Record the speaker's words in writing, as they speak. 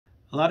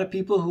A lot of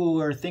people who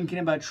are thinking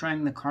about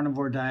trying the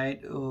carnivore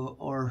diet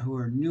or who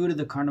are new to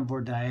the carnivore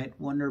diet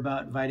wonder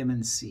about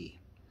vitamin C.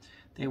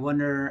 They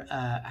wonder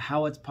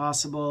how it's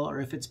possible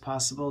or if it's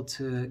possible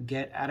to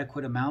get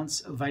adequate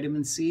amounts of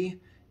vitamin C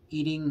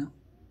eating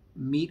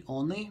meat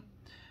only.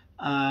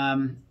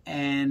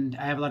 And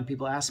I have a lot of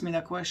people ask me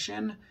that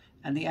question.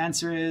 And the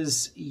answer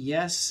is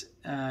yes,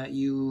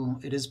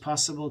 it is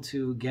possible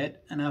to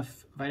get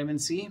enough vitamin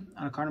C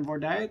on a carnivore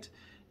diet,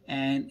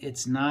 and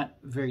it's not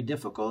very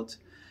difficult.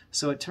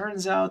 So it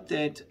turns out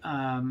that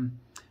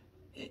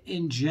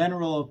in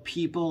general,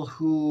 people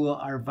who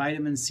are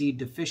vitamin C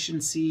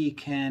deficiency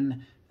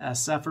can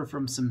suffer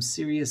from some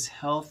serious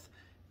health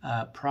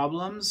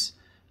problems,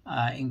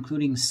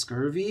 including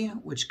scurvy,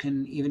 which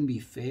can even be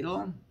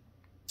fatal.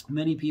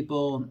 Many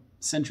people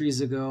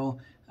centuries ago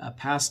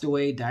passed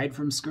away, died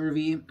from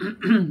scurvy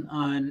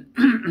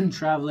on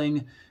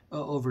traveling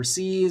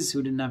overseas,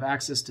 who didn't have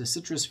access to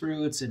citrus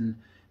fruits and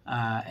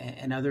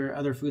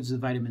other foods with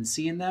vitamin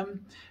C in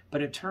them.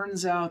 But it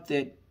turns out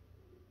that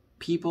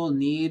people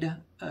need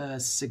a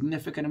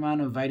significant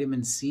amount of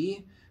vitamin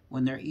C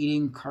when they're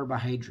eating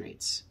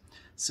carbohydrates.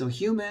 So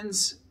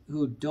humans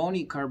who don't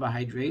eat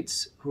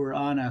carbohydrates, who are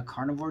on a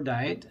carnivore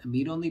diet, a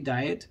meat-only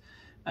diet,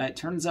 it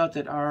turns out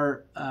that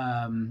our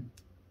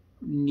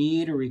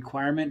need or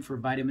requirement for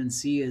vitamin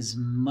C is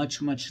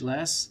much, much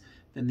less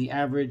than the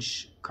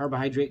average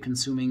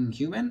carbohydrate-consuming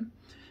human.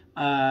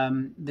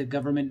 The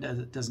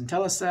government doesn't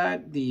tell us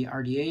that. The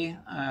RDA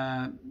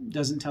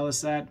doesn't tell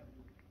us that.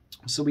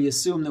 So we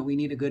assume that we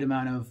need a good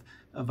amount of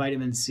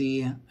vitamin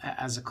C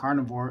as a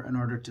carnivore in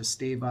order to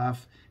stave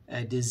off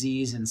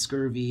disease and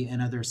scurvy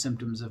and other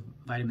symptoms of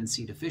vitamin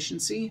C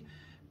deficiency.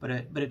 But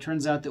it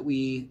turns out that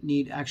we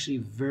need actually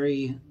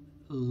very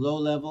low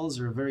levels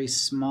or very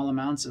small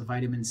amounts of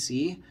vitamin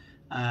C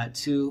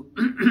to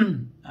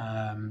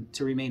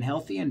remain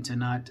healthy and to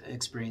not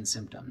experience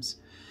symptoms.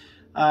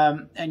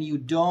 And you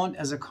don't,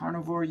 as a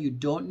carnivore, you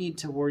don't need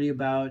to worry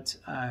about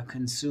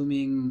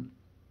consuming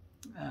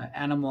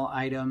animal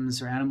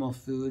items or animal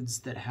foods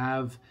that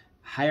have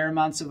higher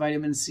amounts of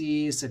vitamin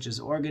C, such as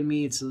organ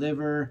meats,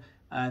 liver,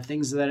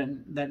 things of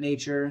that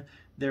nature.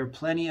 There are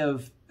plenty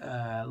of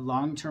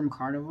long-term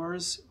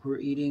carnivores who are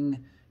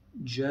eating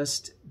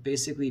just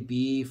basically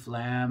beef,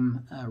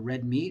 lamb,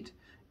 red meat,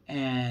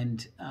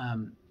 and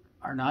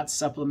are not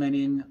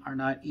supplementing, are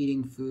not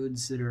eating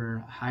foods that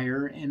are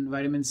higher in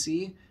vitamin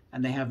C,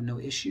 and they have no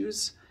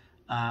issues.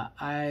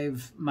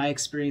 My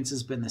experience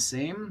has been the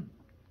same.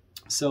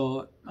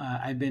 So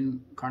I've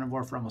been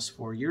carnivore for almost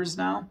 4 years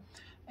now,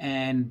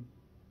 and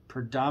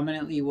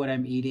predominantly what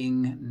I'm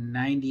eating,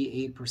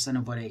 98%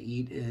 of what I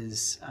eat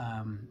is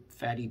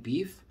fatty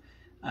beef,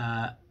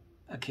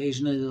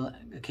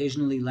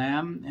 occasionally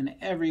lamb, and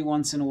every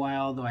once in a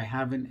while, though I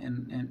haven't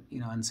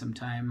in some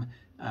time,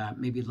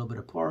 maybe a little bit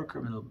of pork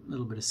or a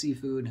little bit of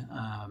seafood,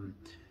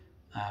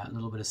 a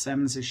little bit of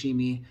salmon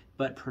sashimi,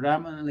 but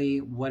predominantly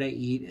what I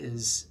eat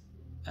is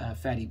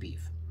fatty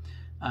beef.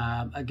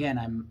 Again,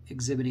 I'm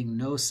exhibiting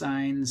no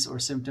signs or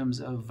symptoms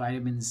of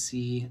vitamin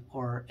C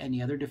or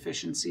any other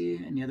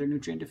deficiency, any other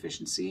nutrient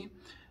deficiency.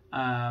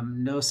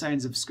 No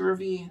signs of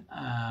scurvy,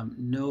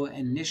 no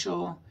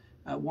initial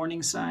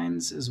warning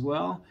signs as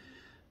well.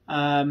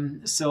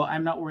 So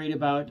I'm not worried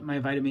about my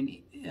vitamin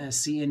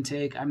C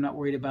intake. I'm not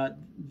worried about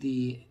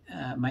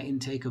my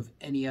intake of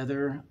any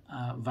other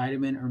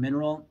vitamin or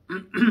mineral.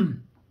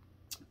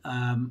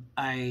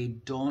 I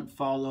don't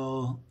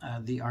follow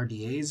the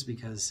RDAs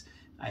because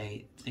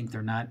I think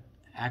they're not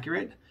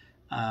accurate.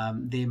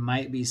 They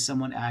might be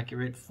somewhat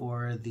accurate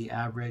for the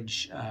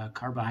average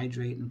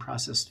carbohydrate and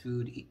processed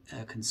food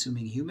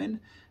consuming human,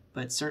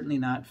 but certainly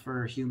not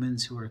for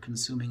humans who are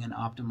consuming an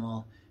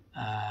optimal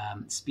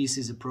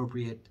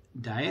species-appropriate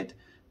diet,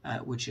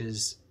 which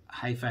is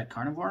high-fat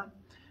carnivore.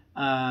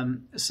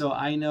 So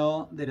I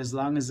know that as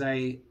long as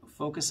I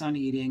focus on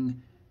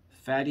eating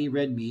fatty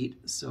red meat,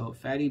 so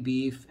fatty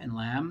beef and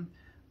lamb,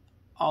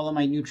 all of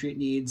my nutrient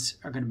needs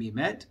are going to be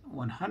met.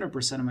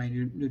 100% of my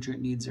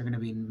nutrient needs are going to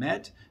be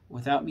met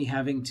without me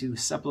having to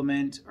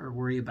supplement or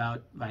worry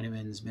about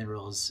vitamins,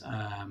 minerals,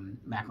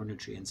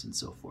 macronutrients, and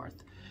so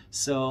forth.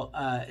 So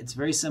it's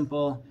very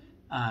simple.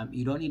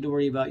 You don't need to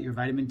worry about your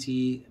vitamin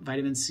C,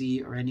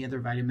 or any other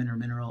vitamin or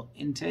mineral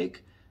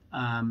intake,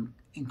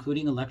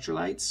 including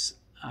electrolytes,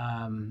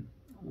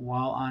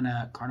 while on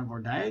a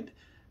carnivore diet,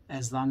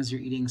 as long as you're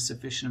eating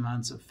sufficient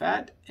amounts of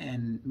fat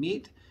and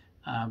meat,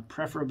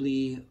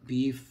 preferably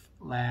beef,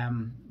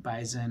 lamb,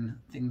 bison,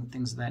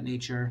 things of that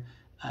nature.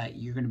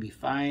 You're going to be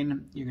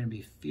fine. You're going to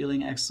be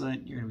feeling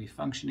excellent. You're going to be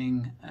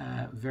functioning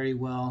very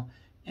well,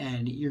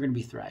 and you're going to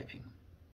be thriving.